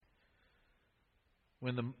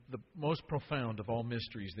when the most profound of all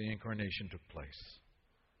mysteries, the Incarnation, took place.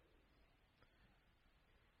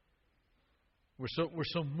 We're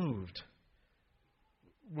so moved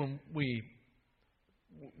when we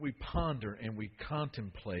ponder and we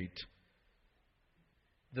contemplate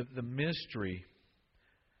the mystery,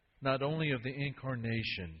 not only of the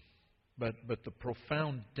Incarnation, but the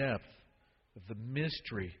profound depth of the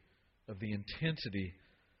mystery of the intensity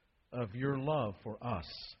of your love for us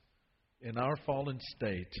in our fallen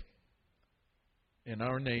state, in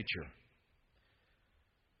our nature,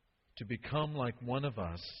 to become like one of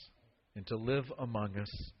us and to live among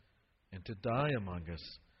us and to die among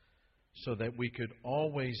us so that we could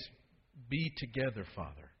always be together,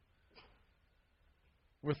 Father.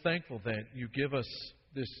 We're thankful that you give us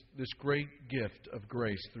this great gift of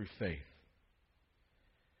grace through faith.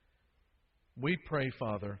 We pray,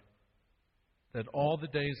 Father, that all the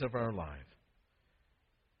days of our life,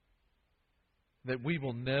 that we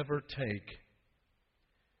will never take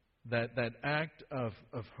that act of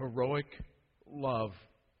heroic love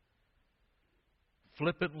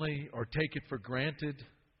flippantly or take it for granted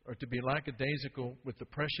or to be lackadaisical with the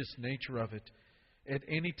precious nature of it at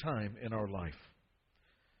any time in our life.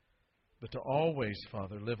 But to always,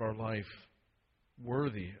 Father, live our life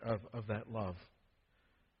worthy of that love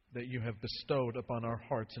that you have bestowed upon our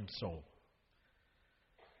hearts and soul.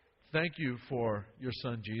 Thank you for your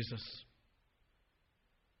Son, Jesus.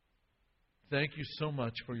 Thank you so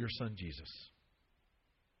much for your Son, Jesus.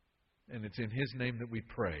 And it's in His name that we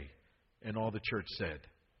pray. And all the church said.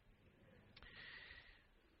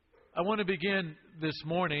 I want to begin this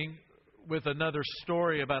morning with another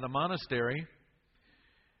story about a monastery.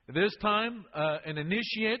 This time, an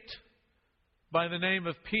initiate by the name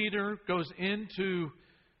of Peter goes into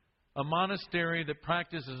a monastery that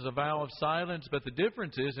practices a vow of silence. But the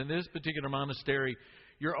difference is, in this particular monastery,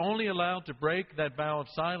 you're only allowed to break that vow of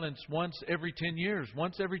silence once every 10 years,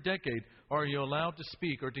 once every decade. Are you allowed to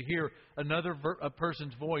speak or to hear a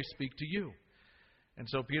person's voice speak to you? And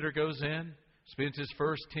so Peter goes in, spends his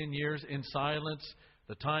first 10 years in silence.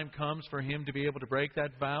 The time comes for him to be able to break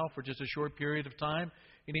that vow for just a short period of time.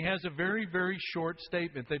 And he has a very, very short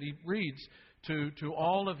statement that he reads to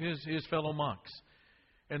all of his fellow monks.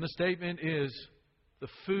 And the statement is, the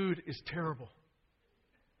food is terrible.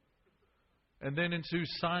 And then ensues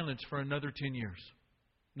silence for another 10 years.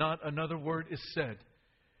 Not another word is said.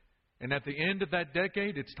 And at the end of that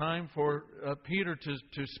decade, it's time for Peter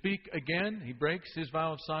to speak again. He breaks his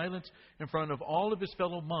vow of silence in front of all of his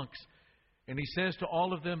fellow monks. And he says to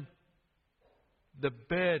all of them, the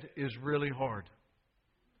bed is really hard.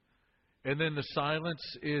 And then the silence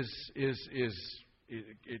it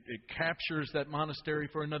captures that monastery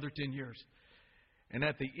for another 10 years. And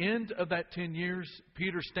at the end of that 10 years,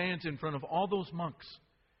 Peter stands in front of all those monks.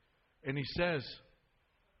 And he says,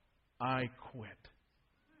 I quit.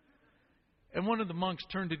 And one of the monks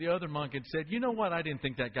turned to the other monk and said, you know what? I didn't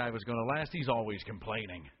think that guy was going to last. He's always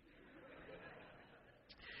complaining.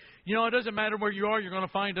 You know, it doesn't matter where you are. You're going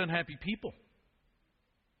to find unhappy people.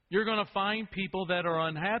 You're going to find people that are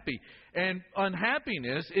unhappy. And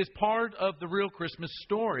unhappiness is part of the real Christmas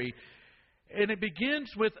story. And it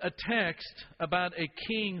begins with a text about a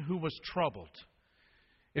king who was troubled.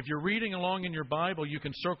 If you're reading along in your Bible, you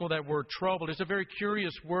can circle that word troubled. It's a very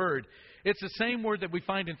curious word. It's the same word that we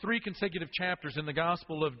find in 3 consecutive chapters in the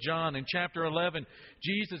Gospel of John. In chapter 11,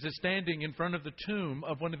 Jesus is standing in front of the tomb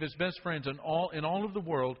of one of his best friends in all of the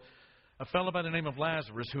world, a fellow by the name of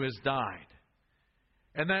Lazarus who has died.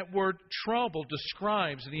 And that word trouble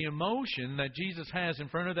describes the emotion that Jesus has in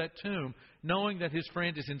front of that tomb, knowing that his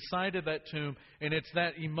friend is inside of that tomb, and it's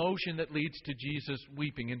that emotion that leads to Jesus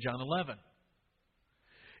weeping in John 11.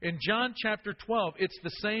 In John chapter 12, it's the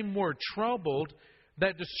same word, troubled,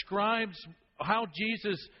 that describes how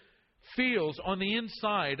Jesus feels on the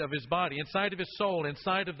inside of his body, inside of his soul,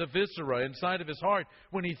 inside of the viscera, inside of his heart,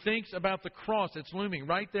 when he thinks about the cross that's looming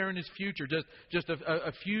right there in his future, just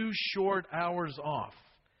a few short hours off.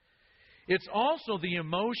 It's also the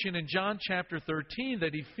emotion in John chapter 13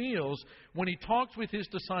 that he feels when he talks with his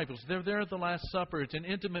disciples. They're there at the Last Supper. It's an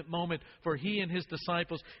intimate moment for he and his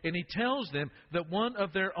disciples. And he tells them that one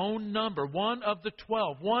of their own number, one of the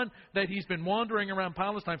 12, one that he's been wandering around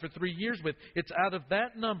Palestine for 3 years with, it's out of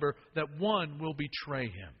that number that one will betray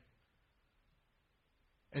him.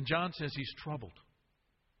 And John says he's troubled.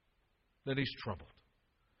 That he's troubled.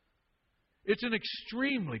 It's an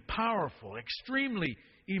extremely powerful, extremely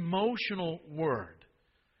emotional word.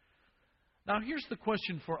 Now, here's the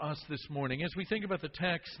question for us this morning as we think about the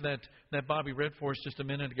text that Bobby read for us just a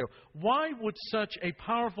minute ago. Why would such a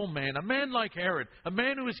powerful man, a man like Herod, a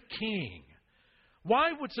man who is king,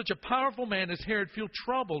 Why would such a powerful man as Herod feel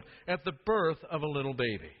troubled at the birth of a little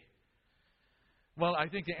baby? Well, I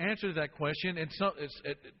think the answer to that question, and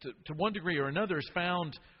to one degree or another,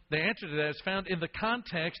 the answer to that is found in the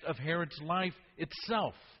context of Herod's life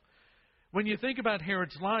itself. When you think about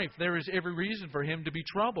Herod's life, there is every reason for him to be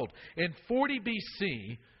troubled. In 40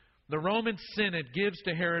 B.C., the Roman Senate gives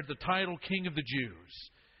to Herod the title King of the Jews.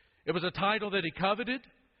 It was a title that he coveted.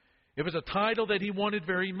 It was a title that he wanted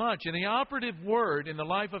very much. And the operative word in the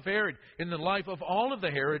life of Herod, in the life of all of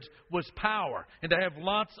the Herods, was power, and to have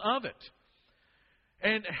lots of it.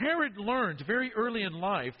 And Herod learned very early in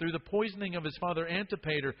life, through the poisoning of his father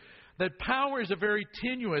Antipater, that power is a very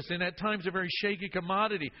tenuous and at times a very shaky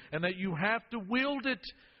commodity, and that you have to wield it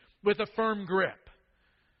with a firm grip.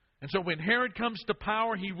 And so when Herod comes to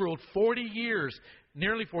power, he ruled 40 years,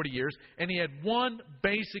 nearly 40 years, and he had one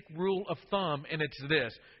basic rule of thumb, and it's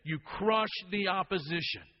this: you crush the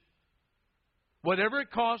opposition. Whatever it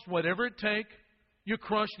costs, whatever it takes, you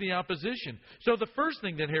crush the opposition. So the first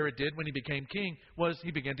thing that Herod did when he became king was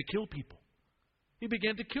he began to kill people. He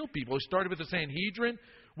began to kill people. He started with the Sanhedrin,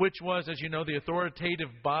 which was, as you know, the authoritative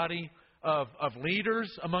body of leaders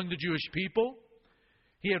among the Jewish people.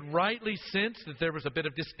 He had rightly sensed that there was a bit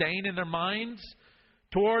of disdain in their minds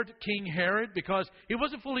toward King Herod because he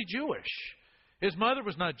wasn't fully Jewish. His mother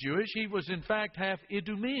was not Jewish. He was, in fact, half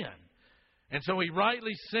Idumean. And so he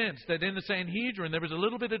rightly sensed that in the Sanhedrin there was a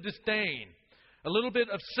little bit of disdain, a little bit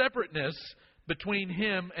of separateness between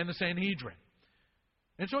him and the Sanhedrin.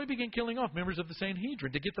 And so he began killing off members of the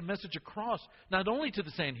Sanhedrin to get the message across, not only to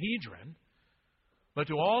the Sanhedrin, but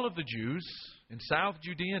to all of the Jews in South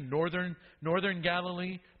Judea and northern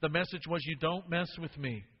Galilee. The message was, you don't mess with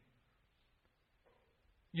me.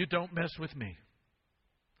 You don't mess with me.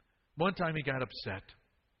 One time he got upset.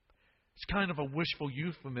 It's kind of a wishful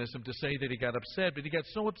euphemism to say that he got upset, but he got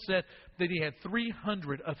so upset that he had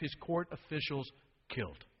 300 of his court officials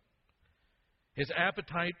killed. His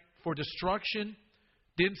appetite for destruction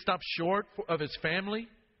didn't stop short of his family.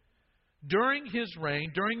 During his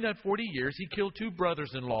reign, during that 40 years, he killed 2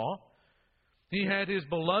 brothers-in-law. He had his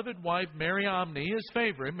beloved wife, Mariamne, his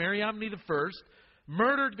favorite, Mariamne I,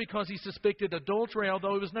 murdered because he suspected adultery,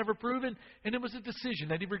 although it was never proven, and it was a decision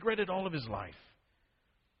that he regretted all of his life.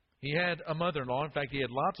 He had a mother-in-law. In fact, he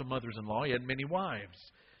had lots of mothers-in-law. He had many wives.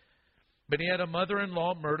 But he had a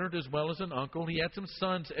mother-in-law murdered as well as an uncle. He had some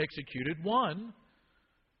sons executed. One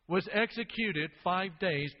was executed 5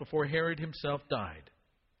 days before Herod himself died.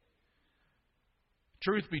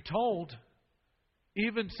 Truth be told,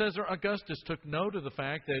 even Caesar Augustus took note of the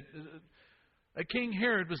fact that King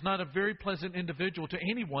Herod was not a very pleasant individual to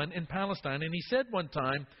anyone in Palestine. And he said one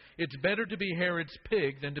time, it's better to be Herod's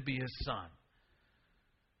pig than to be his son.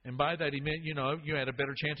 And by that he meant, you had a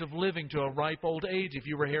better chance of living to a ripe old age if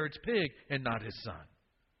you were Herod's pig and not his son.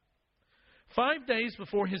 5 days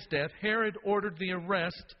before his death, Herod ordered the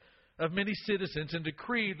arrest of many citizens and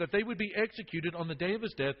decreed that they would be executed on the day of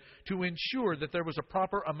his death to ensure that there was a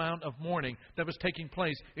proper amount of mourning that was taking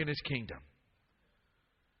place in his kingdom.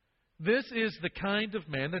 This is the kind of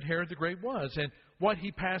man that Herod the Great was, and what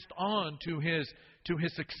he passed on to his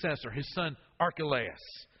successor, his son Archelaus.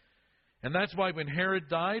 And that's why when Herod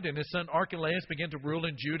died and his son Archelaus began to rule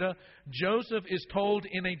in Judah, Joseph is told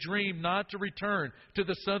in a dream not to return to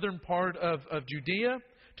the southern part of Judea,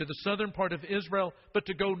 to the southern part of Israel, but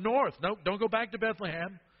to go north. No, don't go back to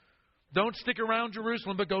Bethlehem. Don't stick around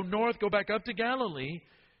Jerusalem, but go north, go back up to Galilee,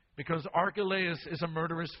 because Archelaus is a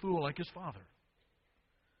murderous fool like his father.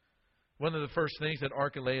 One of the first things that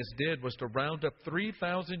Archelaus did was to round up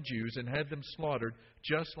 3,000 Jews and have them slaughtered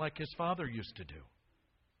just like his father used to do,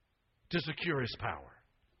 to secure his power,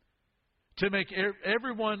 to make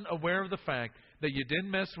everyone aware of the fact that you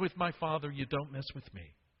didn't mess with my father, you don't mess with me.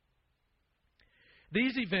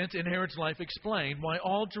 These events in Herod's life explain why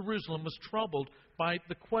all Jerusalem was troubled by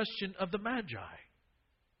the question of the Magi.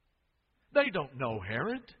 They don't know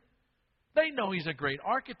Herod. They know he's a great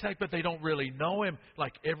architect, but they don't really know him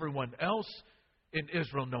like everyone else in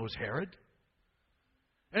Israel knows Herod.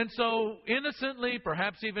 And so, innocently,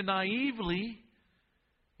 perhaps even naively,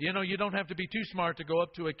 you don't have to be too smart to go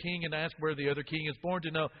up to a king and ask where the other king is born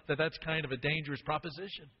to know that that's kind of a dangerous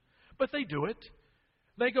proposition. But they do it.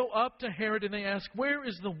 They go up to Herod and they ask, where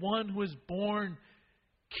is the one who is born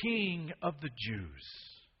King of the Jews?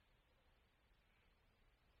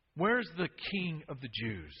 Where's the King of the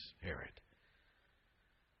Jews, Herod?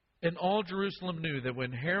 And all Jerusalem knew that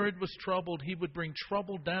when Herod was troubled, he would bring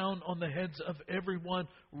trouble down on the heads of everyone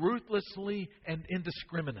ruthlessly and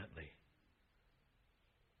indiscriminately.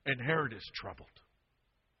 And Herod is troubled.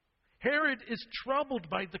 Herod is troubled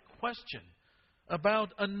by the question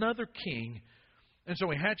about another king And so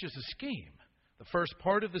he hatches a scheme. The first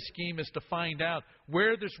part of the scheme is to find out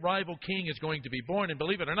where this rival king is going to be born. And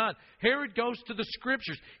believe it or not, Herod goes to the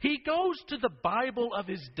Scriptures. He goes to the Bible of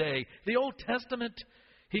his day, the Old Testament.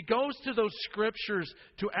 He goes to those Scriptures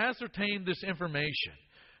to ascertain this information.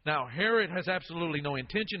 Now, Herod has absolutely no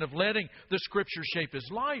intention of letting the Scripture shape his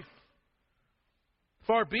life.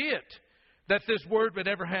 Far be it that this word would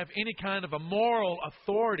ever have any kind of a moral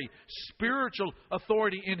authority, spiritual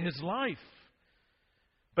authority in his life.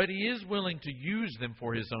 But he is willing to use them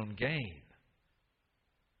for his own gain.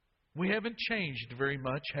 We haven't changed very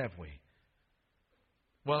much, have we?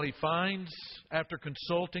 Well, he finds, after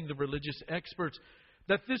consulting the religious experts,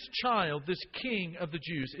 that this child, this king of the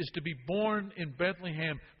Jews, is to be born in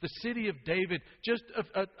Bethlehem, the city of David, just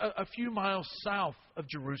a few miles south of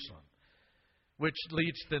Jerusalem. Which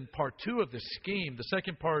leads then part two of this scheme. The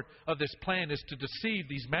second part of this plan is to deceive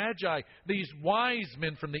these magi, these wise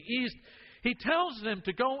men from the east. He tells them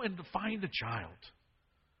to go and to find the child.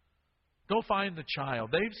 Go find the child.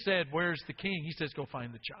 They've said, "Where's the king?" He says, "Go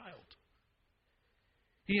find the child."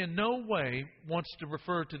 He in no way wants to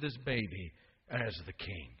refer to this baby as the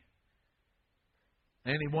king.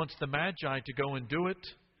 And he wants the magi to go and do it,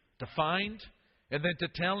 to find, and then to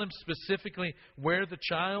tell him specifically where the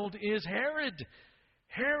child is.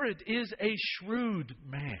 Herod is a shrewd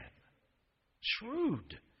man.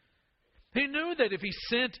 Shrewd. He knew that if he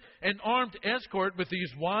sent an armed escort with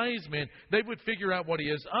these wise men, they would figure out what he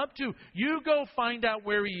is up to. You go find out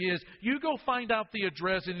where he is. You go find out the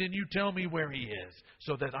address, and then you tell me where he is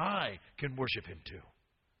so that I can worship him too.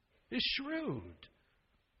 He's shrewd.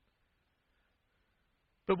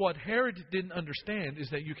 But what Herod didn't understand is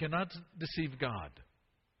that you cannot deceive God.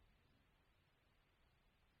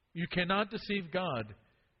 You cannot deceive God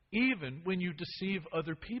even when you deceive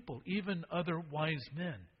other people, even other wise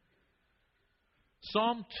men.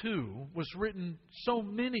 Psalm 2 was written so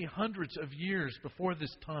many hundreds of years before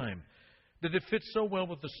this time that it fits so well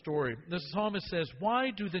with the story. The psalmist says,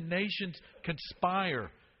 "Why do the nations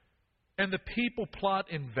conspire and the people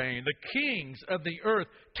plot in vain? The kings of the earth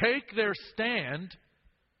take their stand,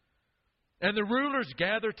 and the rulers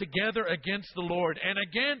gather together against the Lord and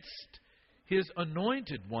against His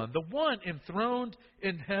anointed one." The one enthroned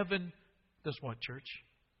in heaven does what, church?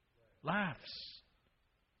 Laughs.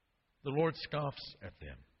 The Lord scoffs at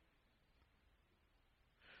them.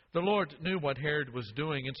 The Lord knew what Herod was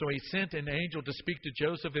doing, and so He sent an angel to speak to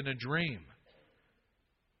Joseph in a dream.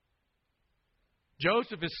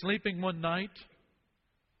 Joseph is sleeping one night.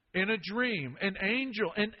 In a dream, an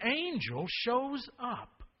angel shows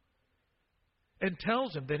up and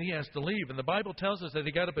tells him that he has to leave. And the Bible tells us that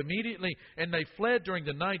he got up immediately and they fled during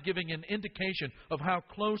the night, giving an indication of how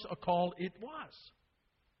close a call it was.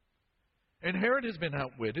 And Herod has been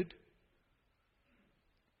outwitted.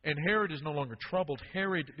 And Herod is no longer troubled.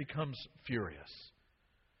 Herod becomes furious.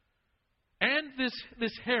 And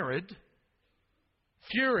this Herod,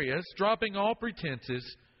 furious, dropping all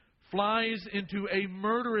pretenses, flies into a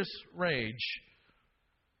murderous rage.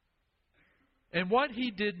 And what he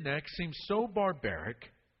did next seems so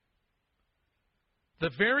barbaric, the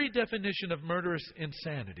very definition of murderous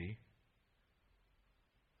insanity,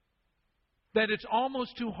 that it's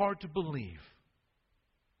almost too hard to believe.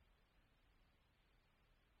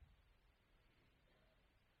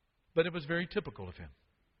 But it was very typical of him.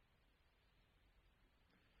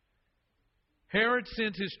 Herod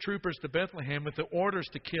sent his troopers to Bethlehem with the orders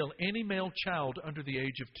to kill any male child under the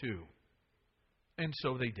age of 2. And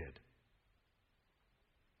so they did.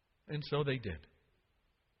 And so they did.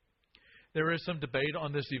 There is some debate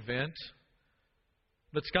on this event,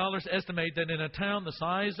 but scholars estimate that in a town the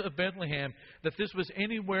size of Bethlehem, that this was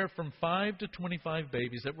anywhere from 5 to 25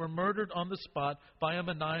 babies that were murdered on the spot by a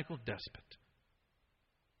maniacal despot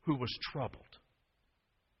who was troubled.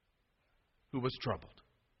 Who was troubled.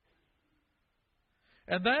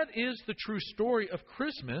 And that is the true story of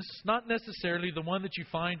Christmas, not necessarily the one that you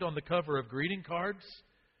find on the cover of greeting cards,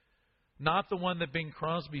 not the one that Bing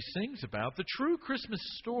Crosby sings about. The true Christmas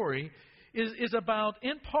story is about,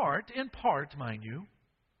 in part, mind you,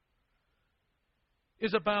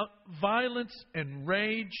 is about violence and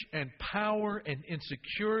rage and power and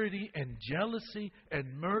insecurity and jealousy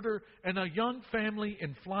and murder and a young family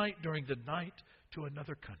in flight during the night to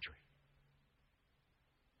another country.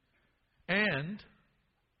 And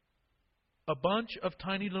a bunch of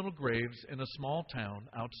tiny little graves in a small town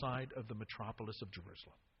outside of the metropolis of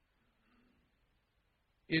Jerusalem.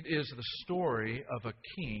 It is the story of a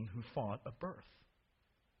king who fought a birth.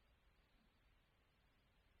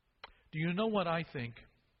 Do you know what I think?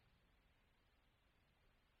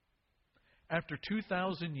 After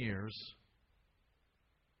 2,000 years,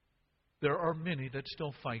 there are many that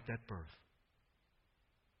still fight that birth.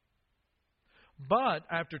 But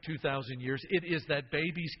after 2,000 years, it is that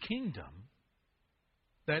baby's kingdom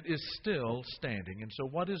that is still standing. And so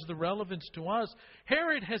what is the relevance to us?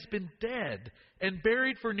 Herod has been dead and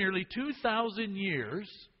buried for nearly 2,000 years,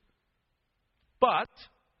 but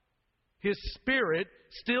his spirit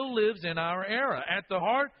still lives in our era. At the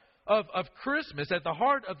heart of Christmas, at the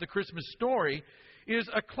heart of the Christmas story, is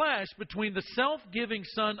a clash between the self-giving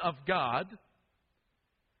Son of God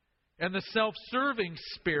and the self-serving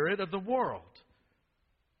spirit of the world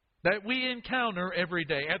that we encounter every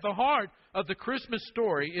day. At the heart of the Christmas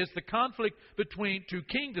story is the conflict between two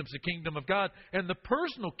kingdoms, the kingdom of God and the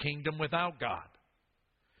personal kingdom without God.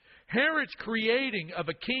 Herod's creating of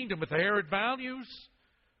a kingdom with the Herod values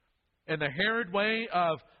and the Herod way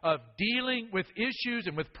of dealing with issues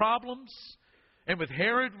and with problems and with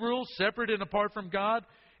Herod rule separate and apart from God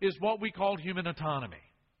is what we call human autonomy.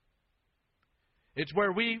 It's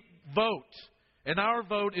where we vote. And our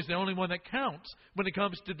vote is the only one that counts when it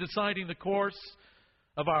comes to deciding the course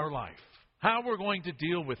of our life. How we're going to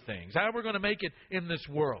deal with things. How we're going to make it in this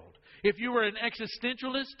world. If you were an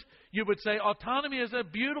existentialist, you would say autonomy is a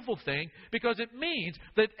beautiful thing because it means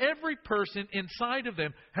that every person inside of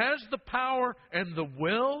them has the power and the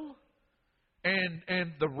will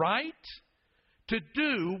and the right to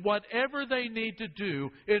do whatever they need to do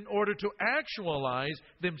in order to actualize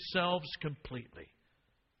themselves completely.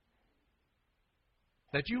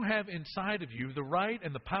 That you have inside of you the right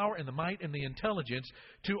and the power and the might and the intelligence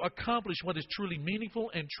to accomplish what is truly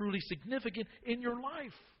meaningful and truly significant in your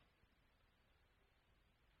life.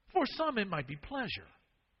 For some, it might be pleasure.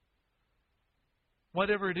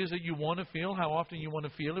 Whatever it is that you want to feel, how often you want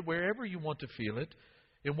to feel it, wherever you want to feel it,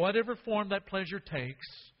 in whatever form that pleasure takes,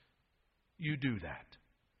 you do that.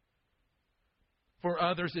 For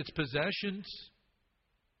others, it's possessions.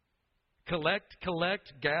 Collect,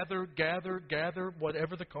 gather,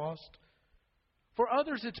 whatever the cost. For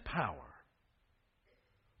others, it's power.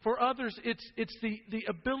 For others, it's the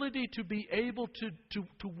ability to be able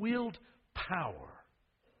to wield power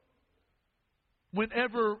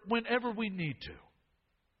whenever we need to.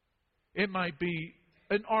 It might be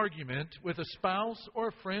an argument with a spouse or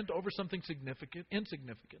a friend over something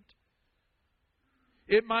insignificant.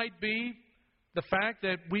 It might be the fact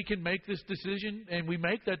that we can make this decision, and we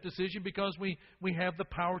make that decision because we have the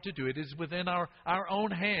power to do it. It is within our own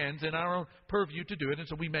hands and our own purview to do it, and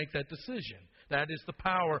so we make that decision. That is the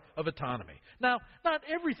power of autonomy. Now, not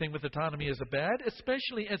everything with autonomy is bad,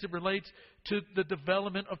 especially as it relates to the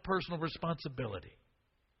development of personal responsibility.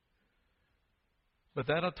 But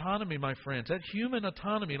that autonomy, my friends, that human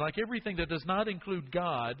autonomy, like everything that does not include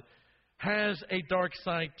God, has a dark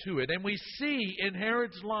side to it. And we see in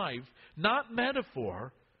Herod's life, not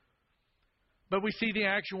metaphor, but we see the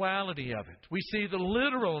actuality of it. We see the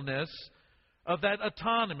literalness of that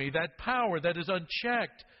autonomy, that power that is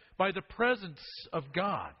unchecked by the presence of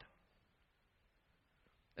God.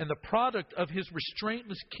 And the product of his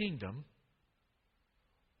restraintless kingdom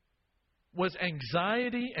was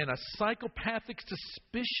anxiety and a psychopathic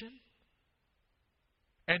suspicion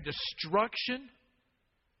and destruction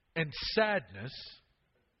and sadness,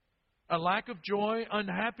 a lack of joy,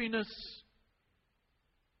 unhappiness,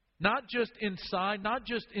 not just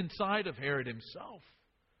inside of Herod himself,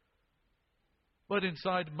 but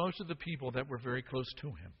inside most of the people that were very close to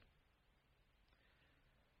him.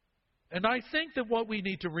 And I think that what we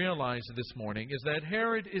need to realize this morning is that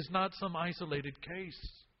Herod is not some isolated case.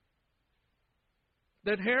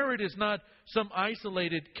 That Herod is not some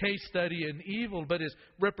isolated case study in evil, but is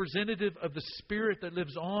representative of the spirit that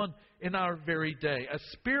lives on in our very day. A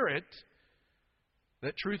spirit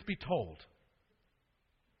that, truth be told,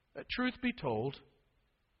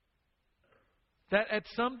 that at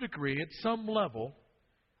some degree, at some level,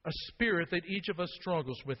 a spirit that each of us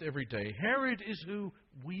struggles with every day. Herod is who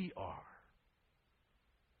we are.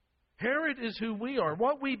 Herod is who we are,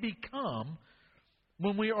 what we become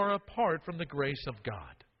when we are apart from the grace of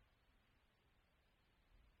God.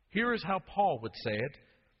 Here is how Paul would say it.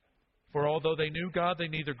 For although they knew God, they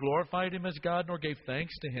neither glorified Him as God nor gave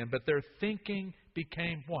thanks to Him, but their thinking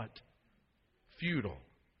became what? Futile.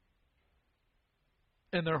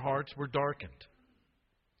 And their hearts were darkened.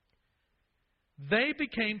 They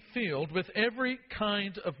became filled with every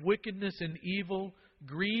kind of wickedness and evil,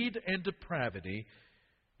 greed and depravity.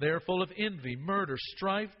 They are full of envy, murder,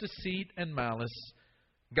 strife, deceit, and malice.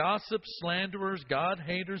 Gossips, slanderers,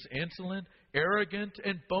 God-haters, insolent, arrogant,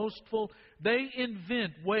 and boastful. They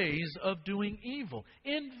invent ways of doing evil.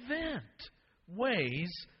 Invent ways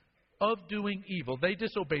of doing evil. They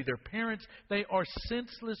disobey their parents. They are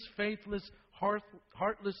senseless, faithless,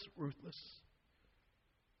 heartless, ruthless.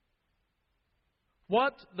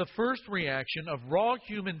 What the first reaction of raw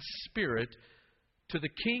human spirit to the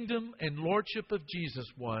kingdom and lordship of Jesus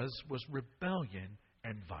was rebellion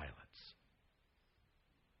and violence.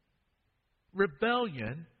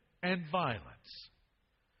 Rebellion and violence.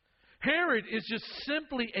 Herod is just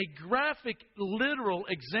simply a graphic, literal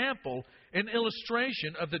example, an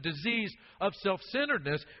illustration of the disease of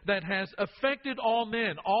self-centeredness that has affected all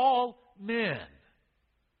men. All men.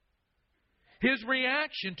 His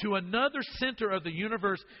reaction to another center of the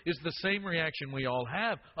universe is the same reaction we all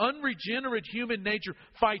have. Unregenerate human nature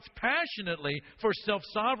fights passionately for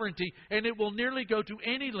self-sovereignty, and it will nearly go to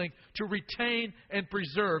any length to retain and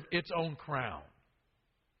preserve its own crown.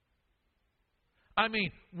 I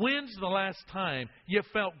mean, when's the last time you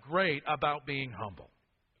felt great about being humble?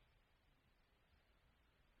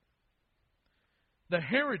 The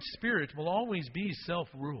Herod spirit will always be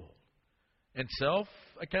self-rule. And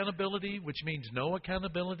self-accountability, which means no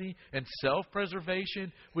accountability. And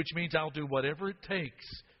self-preservation, which means I'll do whatever it takes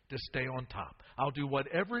to stay on top. I'll do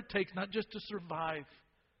whatever it takes, not just to survive,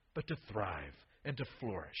 but to thrive and to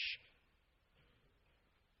flourish.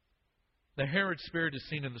 The Herod spirit is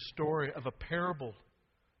seen in the story of a parable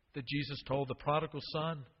that Jesus told, the prodigal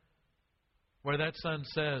son, where that son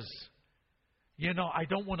says, I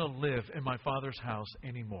don't want to live in my father's house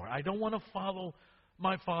anymore. I don't want to follow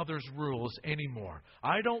my father's rules anymore.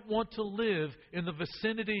 I don't want to live in the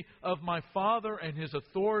vicinity of my father and his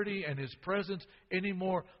authority and his presence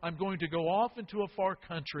anymore. I'm going to go off into a far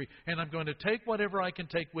country, and I'm going to take whatever I can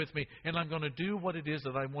take with me, and I'm going to do what it is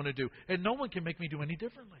that I want to do. And no one can make me do any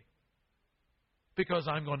differently, because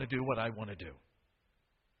I'm going to do what I want to do.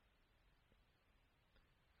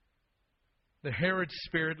 The Herod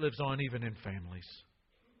spirit lives on even in families.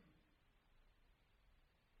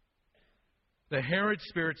 The Herod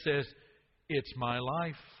spirit says, it's my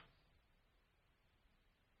life.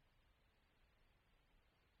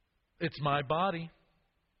 It's my body.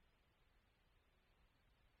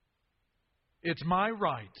 It's my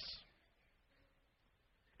rights.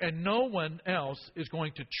 And no one else is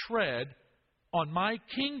going to tread on my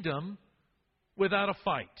kingdom without a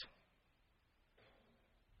fight.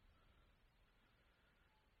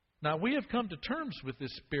 Now, we have come to terms with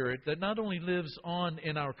this spirit that not only lives on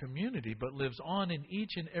in our community, but lives on in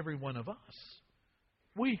each and every one of us.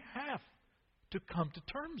 We have to come to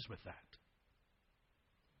terms with that.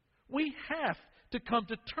 We have to come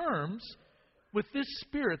to terms with this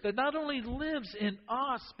spirit that not only lives in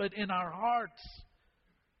us, but in our hearts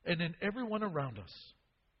and in everyone around us.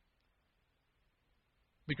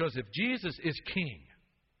 Because if Jesus is King,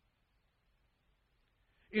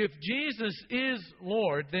 if Jesus is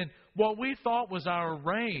Lord, then what we thought was our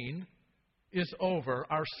reign is over.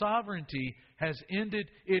 Our sovereignty has ended.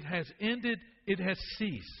 It has ended. It has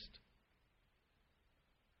ceased.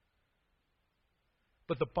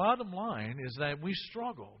 But the bottom line is that we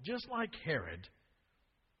struggle, just like Herod,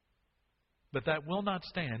 but that will not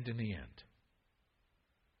stand in the end.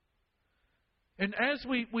 And as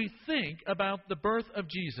we think about the birth of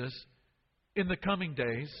Jesus in the coming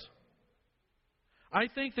days, I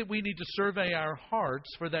think that we need to survey our hearts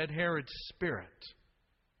for that Herod spirit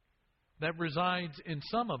that resides in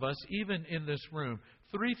some of us, even in this room.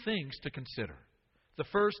 3 things to consider. The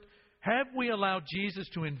first, have we allowed Jesus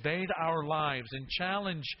to invade our lives and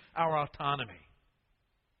challenge our autonomy?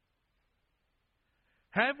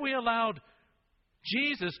 Have we allowed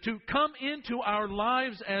Jesus to come into our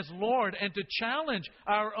lives as Lord and to challenge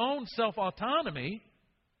our own self-autonomy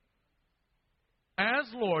as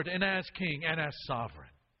Lord and as King and as sovereign?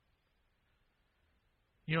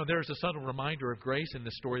 There's a subtle reminder of grace in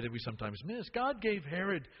this story that we sometimes miss. God gave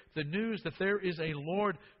Herod the news that there is a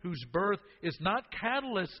Lord whose birth is not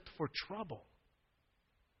catalyst for trouble,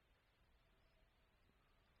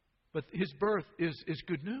 but his birth is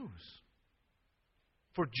good news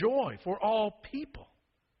for joy for all people.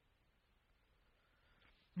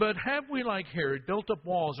 But have we, like Herod, built up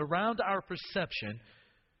walls around our perception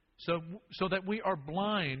so that we are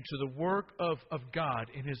blind to the work of God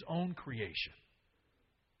in His own creation?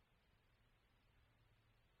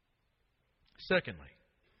 Secondly,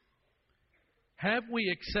 have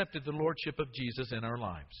we accepted the Lordship of Jesus in our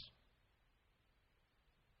lives?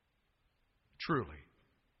 Truly.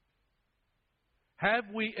 Have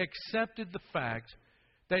we accepted the fact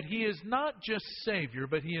that He is not just Savior,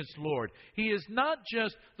 but He is Lord? He is not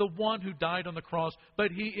just the one who died on the cross,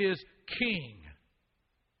 but He is King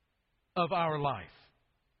of our life.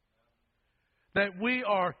 That we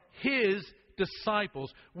are His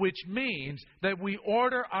disciples, which means that we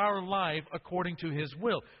order our life according to His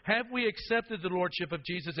will. Have we accepted the Lordship of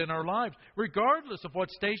Jesus in our lives, regardless of what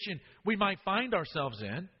station we might find ourselves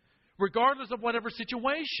in, regardless of whatever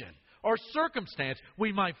situation or circumstance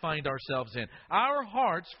we might find ourselves in? Our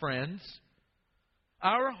hearts, friends,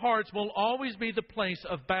 our hearts will always be the place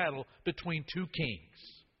of battle between two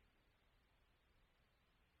kings.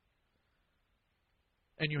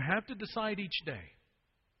 And you have to decide each day.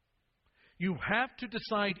 You have to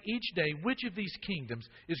decide each day which of these kingdoms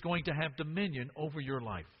is going to have dominion over your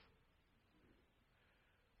life.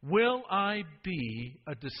 Will I be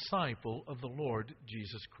a disciple of the Lord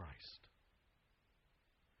Jesus Christ?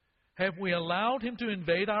 Have we allowed Him to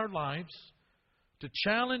invade our lives, to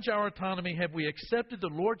challenge our autonomy? Have we accepted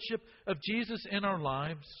the Lordship of Jesus in our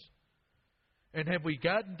lives? And have we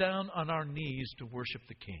gotten down on our knees to worship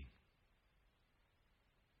the King?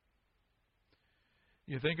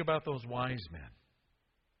 You think about those wise men.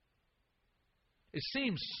 It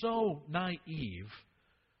seems so naive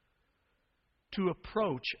to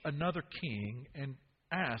approach another king and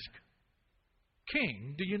ask,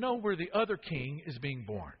 "King, do you know where the other king is being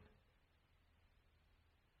born?"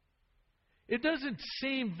 It doesn't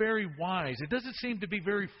seem very wise. It doesn't seem to be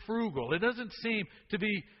very frugal. It doesn't seem to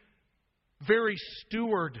be very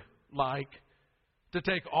steward-like to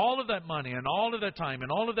take all of that money and all of that time and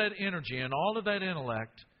all of that energy and all of that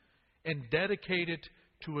intellect and dedicate it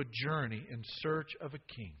to a journey in search of a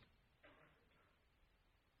king.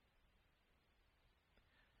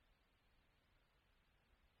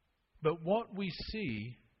 But what we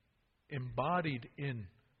see embodied in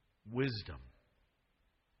wisdom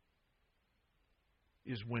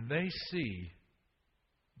is when they see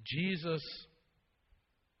Jesus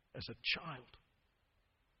as a child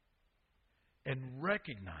and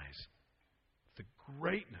recognize the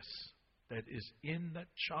greatness that is in that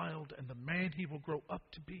child and the man he will grow up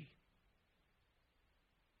to be,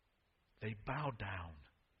 they bow down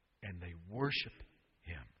and they worship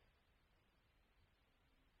Him.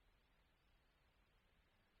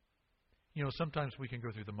 You know, sometimes we can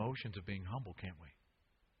go through the motions of being humble, can't we?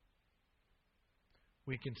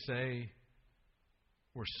 We can say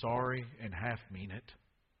we're sorry and half mean it.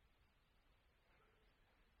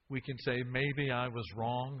 We can say, maybe I was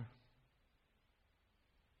wrong,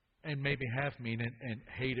 and maybe half mean it and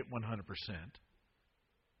hate it 100%.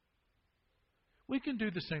 We can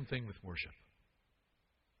do the same thing with worship.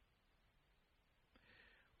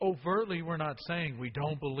 Overtly, we're not saying we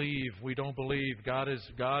don't believe God is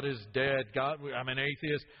dead. I'm an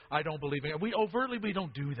atheist. I don't believe in God. We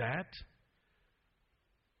don't do that.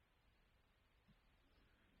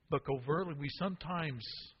 But covertly, we sometimes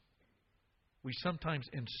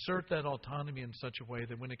insert that autonomy in such a way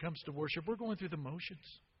that when it comes to worship, we're going through the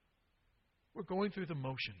motions. We're going through the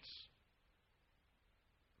motions.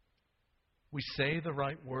 We say the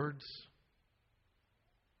right words.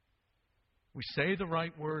 We say the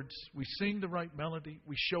right words. We sing the right melody.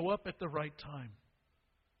 We show up at the right time.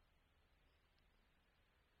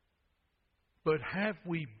 But have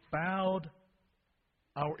we bowed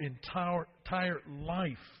our entire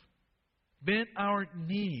life, bent our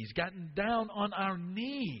knees, gotten down on our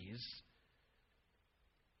knees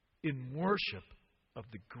in worship of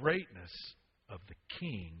the greatness of the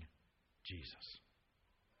King Jesus?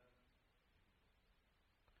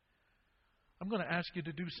 I'm going to ask you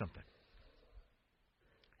to do something.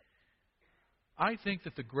 I think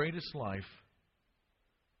that the greatest life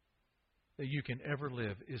that you can ever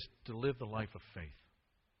live is to live the life of faith.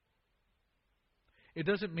 It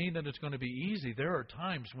doesn't mean that it's going to be easy. There are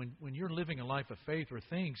times when you're living a life of faith where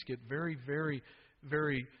things get very, very,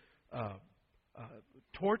 very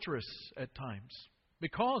torturous at times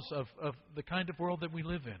because of the kind of world that we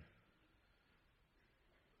live in.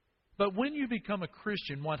 But when you become a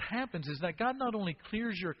Christian, what happens is that God not only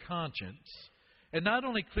clears your conscience, and not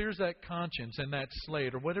only clears that conscience and that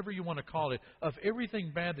slate, or whatever you want to call it, of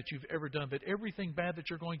everything bad that you've ever done, but everything bad that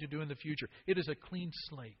you're going to do in the future. It is a clean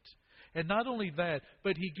slate. And not only that,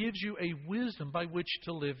 but He gives you a wisdom by which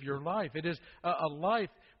to live your life. It is a life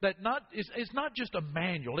that is not just a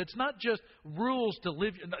manual. It's not just rules to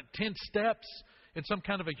live, 10 steps in some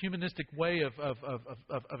kind of a humanistic way of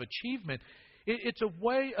achievement. It's a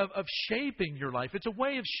way of shaping your life. It's a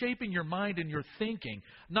way of shaping your mind and your thinking,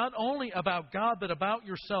 not only about God, but about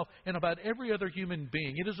yourself and about every other human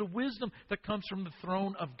being. It is a wisdom that comes from the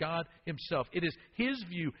throne of God Himself. It is His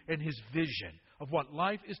view and His vision of what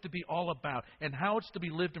life is to be all about and how it's to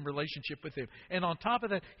be lived in relationship with Him. And on top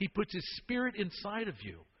of that, He puts His Spirit inside of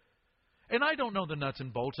you. And I don't know the nuts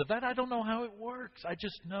and bolts of that. I don't know how it works. I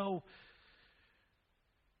just know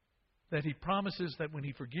that He promises that when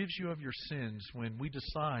He forgives you of your sins, when we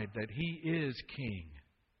decide that He is King,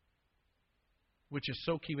 which is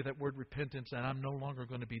so key with that word repentance, that I'm no longer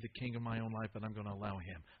going to be the king of my own life, but I'm going to allow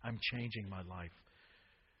Him. I'm changing my life.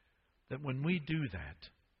 That when we do that,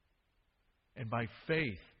 and by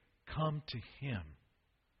faith come to Him,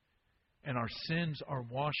 and our sins are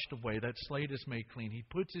washed away, that slate is made clean, He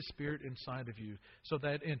puts His Spirit inside of you, so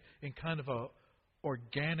that in kind of a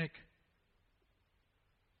organic,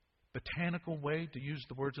 botanical way, to use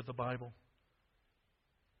the words of the Bible,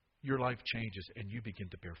 your life changes and you begin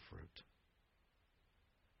to bear fruit.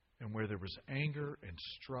 And where there was anger and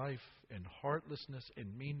strife and heartlessness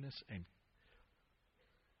and meanness and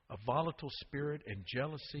a volatile spirit and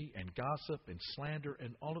jealousy and gossip and slander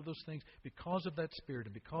and all of those things, because of that Spirit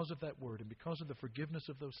and because of that Word and because of the forgiveness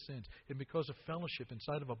of those sins and because of fellowship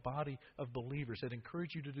inside of a body of believers that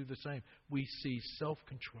encourage you to do the same, we see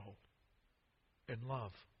self-control and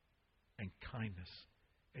love and kindness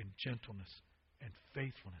and gentleness and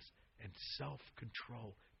faithfulness and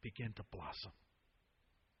self-control begin to blossom.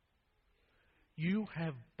 You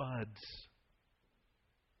have buds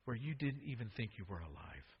where you didn't even think you were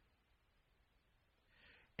alive.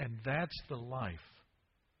 And that's the life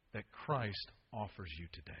that Christ offers you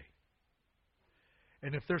today.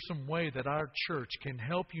 And if there's some way that our church can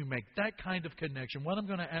help you make that kind of connection, what I'm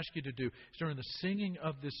going to ask you to do is during the singing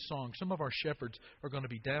of this song, some of our shepherds are going to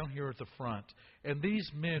be down here at the front. And these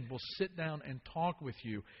men will sit down and talk with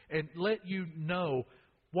you and let you know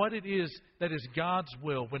what it is that is God's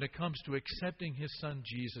will when it comes to accepting His Son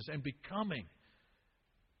Jesus and becoming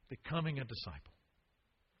a disciple.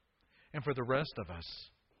 And for the rest of us,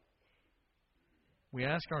 we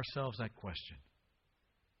ask ourselves that question.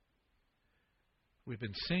 We've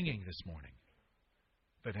been singing this morning,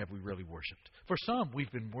 but have we really worshiped? For some,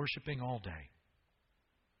 we've been worshiping all day.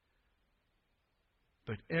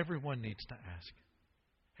 But everyone needs to ask,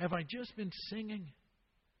 have I just been singing?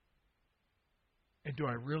 And do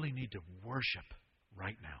I really need to worship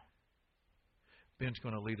right now? Ben's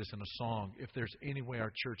going to lead us in a song. If there's any way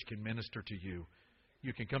our church can minister to you,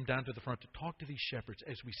 you can come down to the front to talk to these shepherds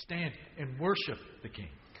as we stand and worship the King.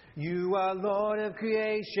 You are Lord of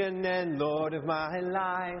creation and Lord of my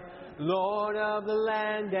life, Lord of the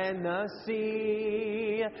land and the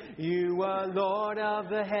sea. You are Lord of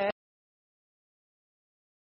the heavens.